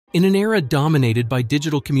In an era dominated by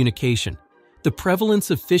digital communication, the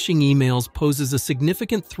prevalence of phishing emails poses a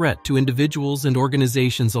significant threat to individuals and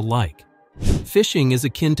organizations alike. Phishing is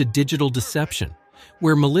akin to digital deception,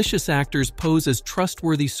 where malicious actors pose as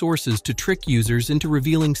trustworthy sources to trick users into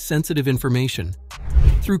revealing sensitive information.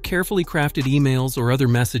 Through carefully crafted emails or other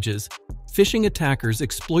messages, phishing attackers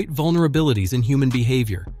exploit vulnerabilities in human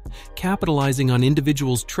behavior, capitalizing on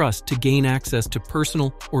individuals' trust to gain access to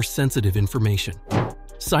personal or sensitive information.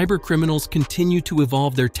 Cybercriminals continue to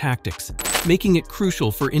evolve their tactics, making it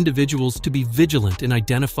crucial for individuals to be vigilant in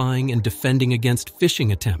identifying and defending against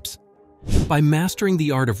phishing attempts. By mastering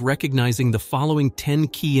the art of recognizing the following 10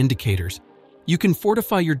 key indicators, you can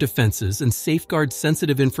fortify your defenses and safeguard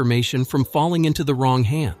sensitive information from falling into the wrong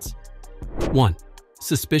hands. 1.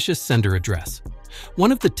 Suspicious sender address.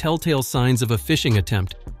 One of the telltale signs of a phishing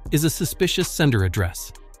attempt is a suspicious sender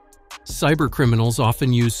address. Cybercriminals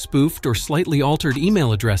often use spoofed or slightly altered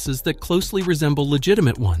email addresses that closely resemble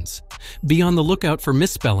legitimate ones. Be on the lookout for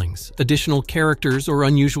misspellings, additional characters, or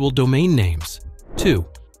unusual domain names. 2.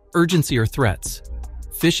 Urgency or threats.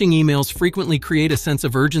 Phishing emails frequently create a sense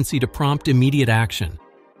of urgency to prompt immediate action.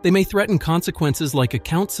 They may threaten consequences like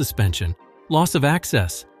account suspension, loss of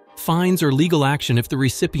access, fines, or legal action if the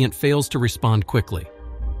recipient fails to respond quickly.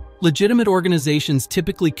 Legitimate organizations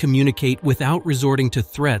typically communicate without resorting to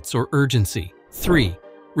threats or urgency. 3.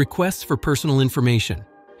 Requests for personal information.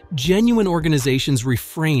 Genuine organizations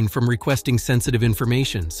refrain from requesting sensitive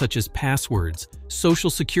information such as passwords,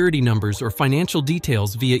 social security numbers, or financial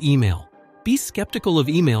details via email. Be skeptical of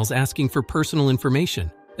emails asking for personal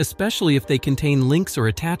information, especially if they contain links or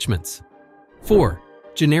attachments. 4.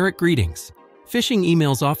 Generic greetings. Phishing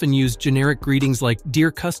emails often use generic greetings like "Dear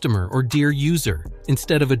Customer" or "Dear User"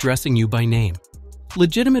 instead of addressing you by name.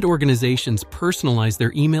 Legitimate organizations personalize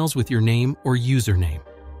their emails with your name or username.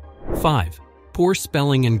 5. Poor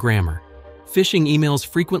spelling and grammar. Phishing emails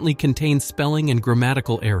frequently contain spelling and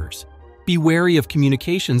grammatical errors. Be wary of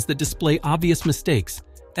communications that display obvious mistakes,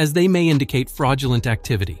 as they may indicate fraudulent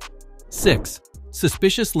activity. 6.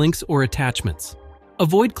 Suspicious links or attachments.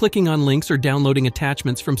 Avoid clicking on links or downloading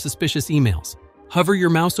attachments from suspicious emails. Hover your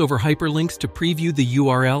mouse over hyperlinks to preview the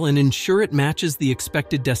URL and ensure it matches the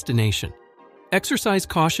expected destination. Exercise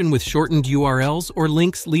caution with shortened URLs or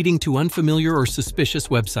links leading to unfamiliar or suspicious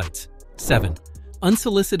websites. 7.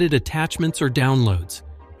 Unsolicited attachments or downloads.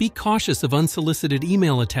 Be cautious of unsolicited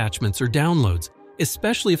email attachments or downloads,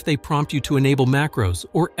 especially if they prompt you to enable macros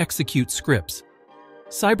or execute scripts.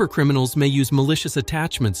 Cybercriminals may use malicious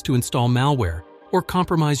attachments to install malware or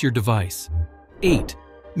compromise your device. 8.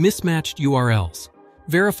 Mismatched URLs.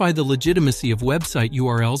 Verify the legitimacy of website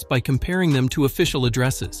URLs by comparing them to official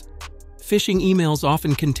addresses. Phishing emails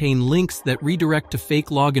often contain links that redirect to fake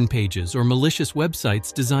login pages or malicious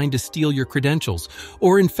websites designed to steal your credentials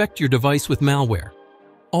or infect your device with malware.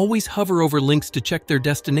 Always hover over links to check their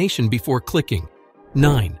destination before clicking.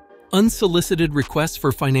 9. Unsolicited requests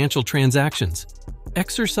for financial transactions.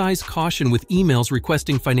 Exercise caution with emails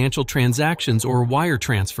requesting financial transactions or wire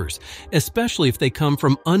transfers, especially if they come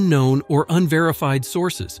from unknown or unverified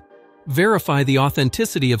sources. Verify the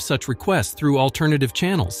authenticity of such requests through alternative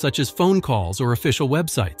channels such as phone calls or official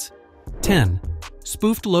websites. 10.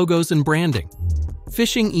 Spoofed logos and branding.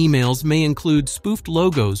 Phishing emails may include spoofed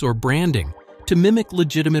logos or branding to mimic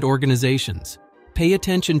legitimate organizations. Pay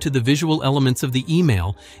attention to the visual elements of the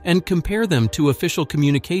email and compare them to official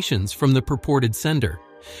communications from the purported sender.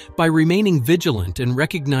 By remaining vigilant and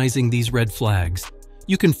recognizing these red flags,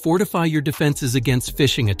 you can fortify your defenses against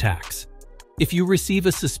phishing attacks. If you receive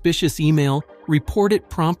a suspicious email, report it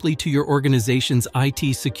promptly to your organization's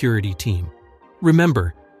IT security team.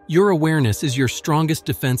 Remember, your awareness is your strongest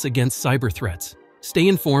defense against cyber threats. Stay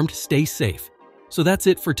informed, stay safe. So that's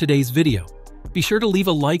it for today's video. Be sure to leave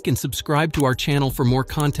a like and subscribe to our channel for more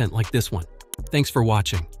content like this one. Thanks for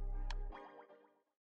watching.